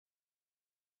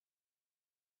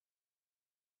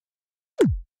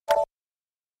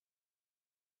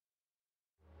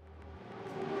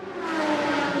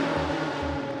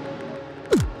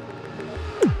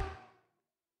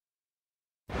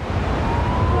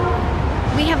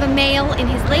We have a male in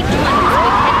his late 20s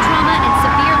with head trauma and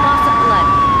severe loss of blood.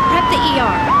 Prep the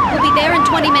ER. We'll be there in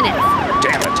 20 minutes.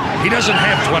 Damn it! He doesn't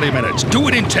have 20 minutes. Do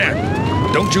it in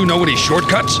 10. Don't you know any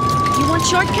shortcuts? You want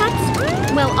shortcuts?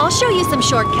 Well, I'll show you some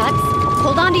shortcuts.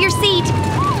 Hold on to your seat.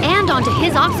 And onto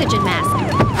his oxygen mask.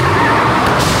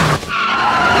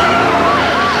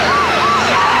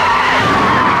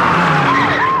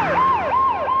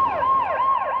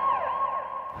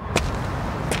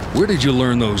 Where did you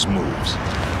learn those moves?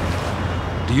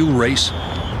 Do you race?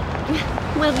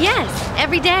 Well, yes,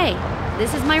 every day.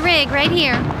 This is my rig right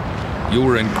here. You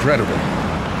were incredible.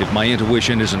 If my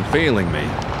intuition isn't failing me,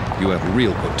 you have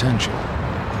real potential.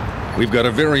 We've got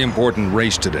a very important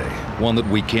race today, one that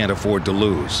we can't afford to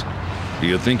lose. Do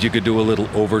you think you could do a little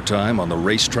overtime on the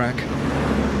racetrack?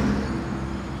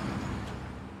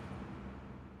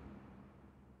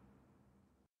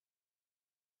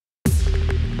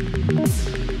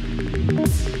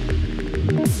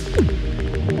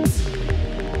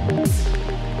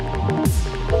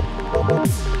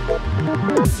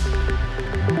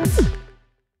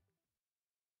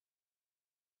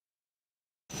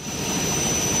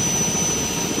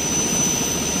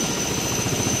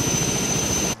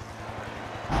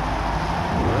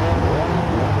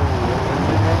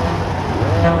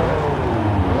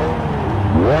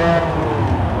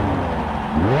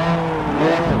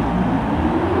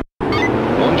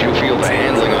 Once you feel the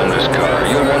handling on this car,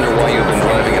 you'll wonder why you've been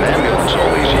driving an ambulance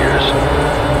all these years.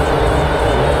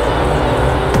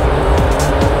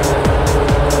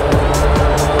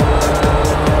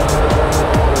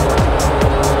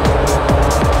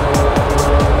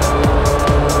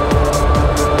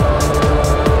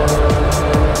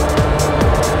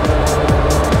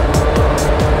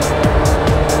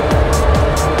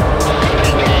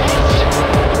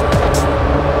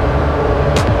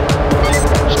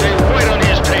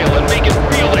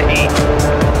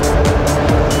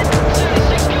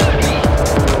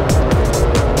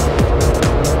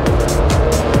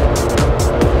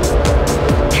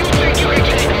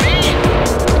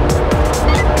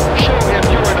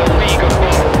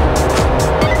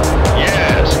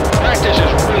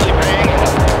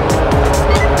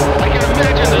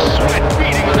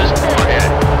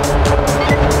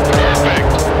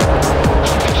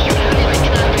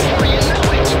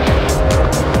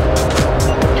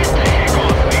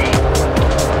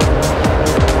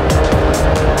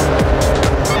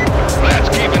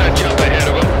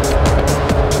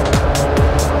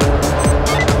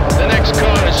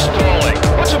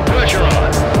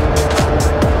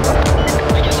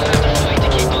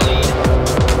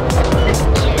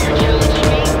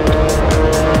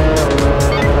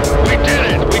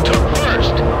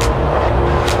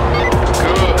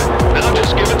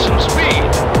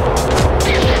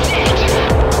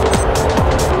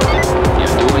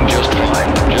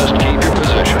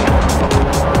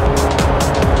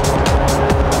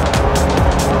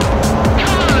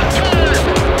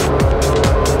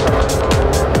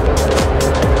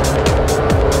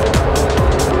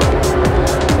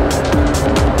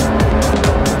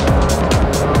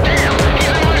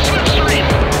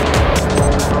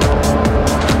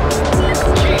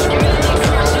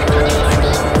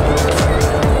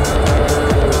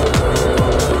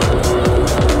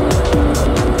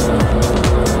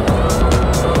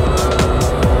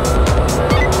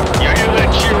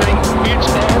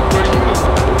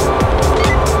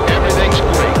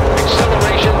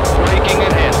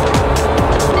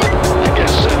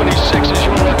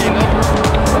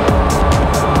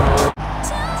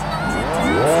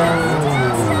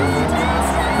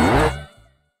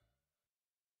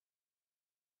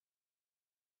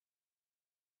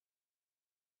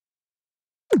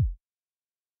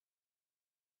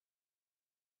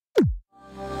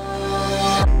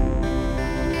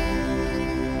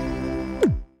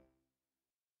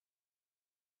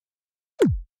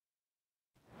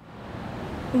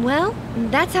 Well,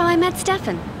 that's how I met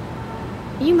Stefan.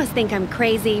 You must think I'm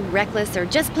crazy, reckless, or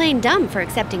just plain dumb for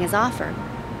accepting his offer.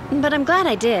 But I'm glad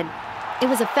I did. It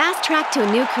was a fast track to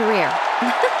a new career.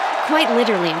 Quite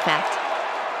literally, in fact.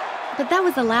 But that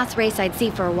was the last race I'd see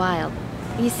for a while.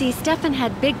 You see, Stefan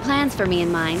had big plans for me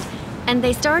in mind, and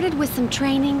they started with some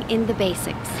training in the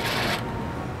basics.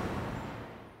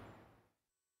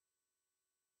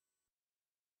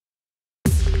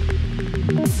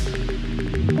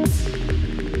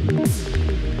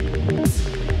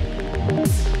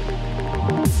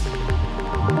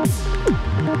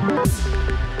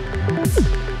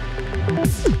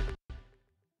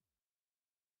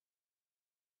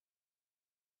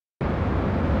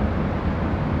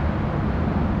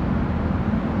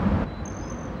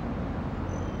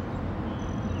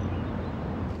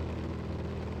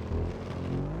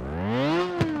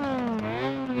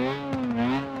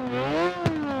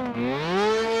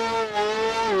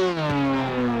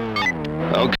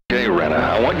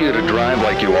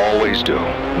 you always do.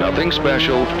 Nothing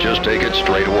special, just take it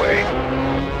straight away.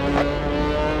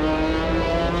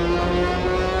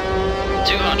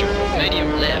 200,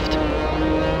 medium left.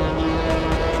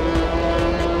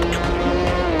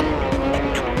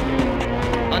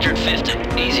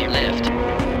 150, easy left.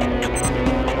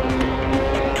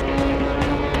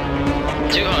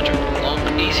 200, long,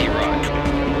 easy right.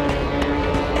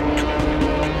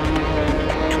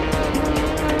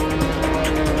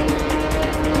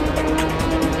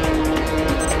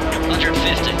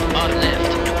 150, on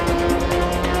left.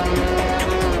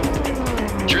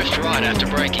 Drift right after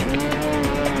braking.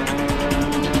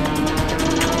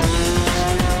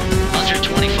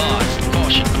 125,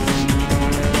 caution.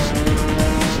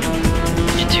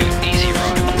 Into easy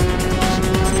right.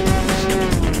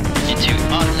 Into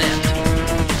on left.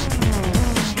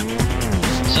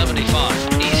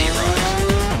 75, easy right.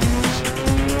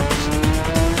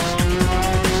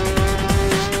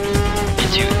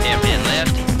 Into airpin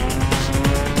left.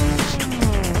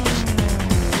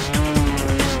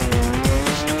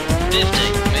 50,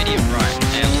 medium right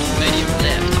and medium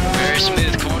left. Very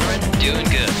smooth cornering, doing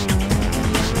good.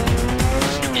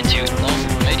 Into long,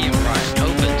 medium right,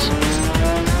 opens.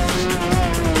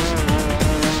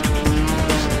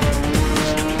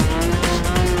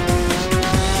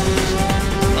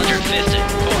 150,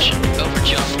 caution, over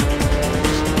jump.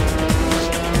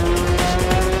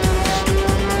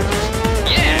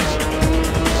 Yeah!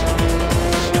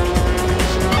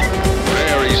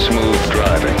 Very smooth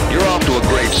driving. You're off to a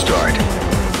great start.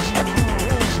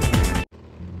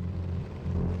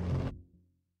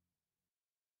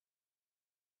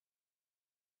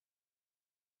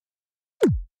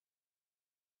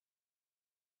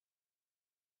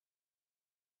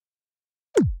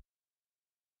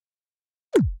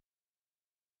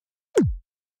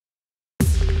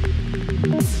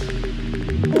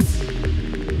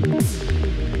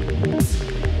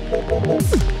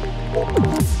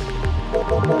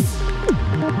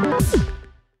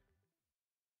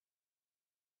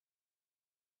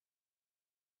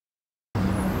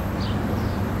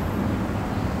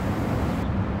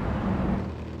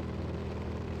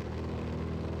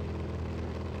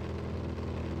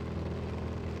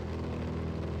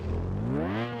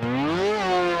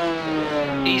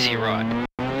 Easy right.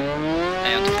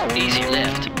 And easy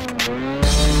left.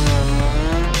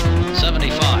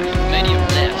 75, medium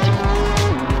left.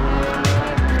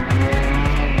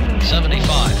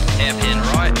 75, hairpin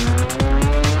right.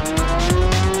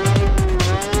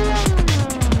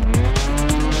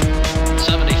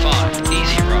 75,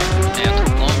 easy right. And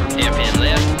long, hairpin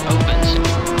left, opens.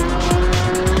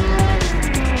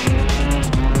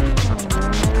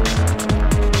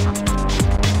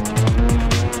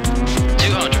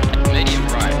 200, medium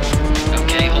right.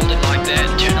 Okay, hold it like that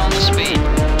and turn on the speed.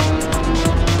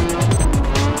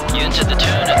 You enter the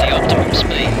turn at the optimum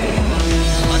speed.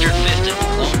 150,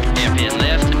 long, hairpin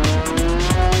left.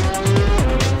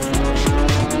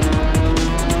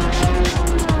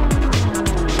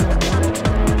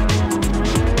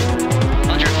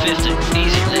 150,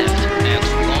 easy left, and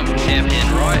long, hairpin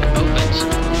right, opens.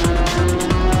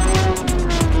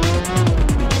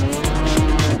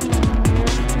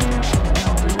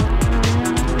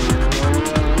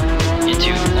 2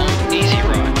 long, easy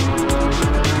right.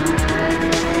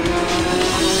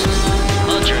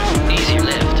 100, easy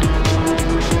left.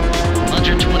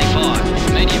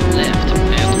 125, medium left,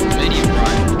 and medium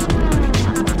right.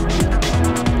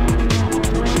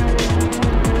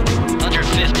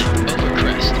 150, over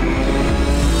crest.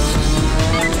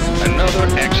 Another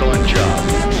excellent job.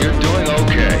 You're doing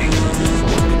okay.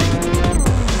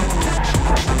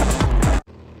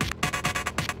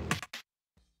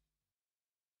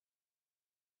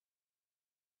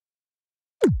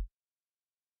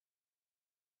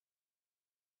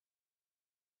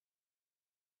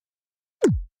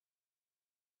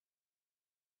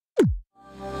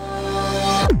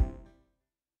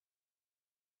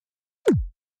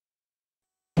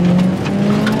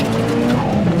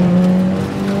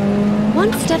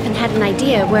 Once Stefan had an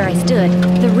idea of where I stood,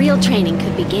 the real training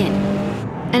could begin.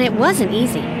 And it wasn't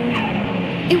easy.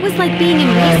 It was like being in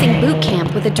racing boot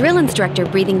camp with a drill instructor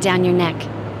breathing down your neck.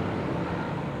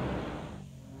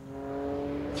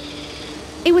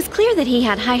 It was clear that he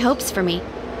had high hopes for me,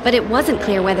 but it wasn't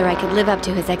clear whether I could live up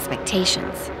to his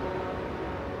expectations.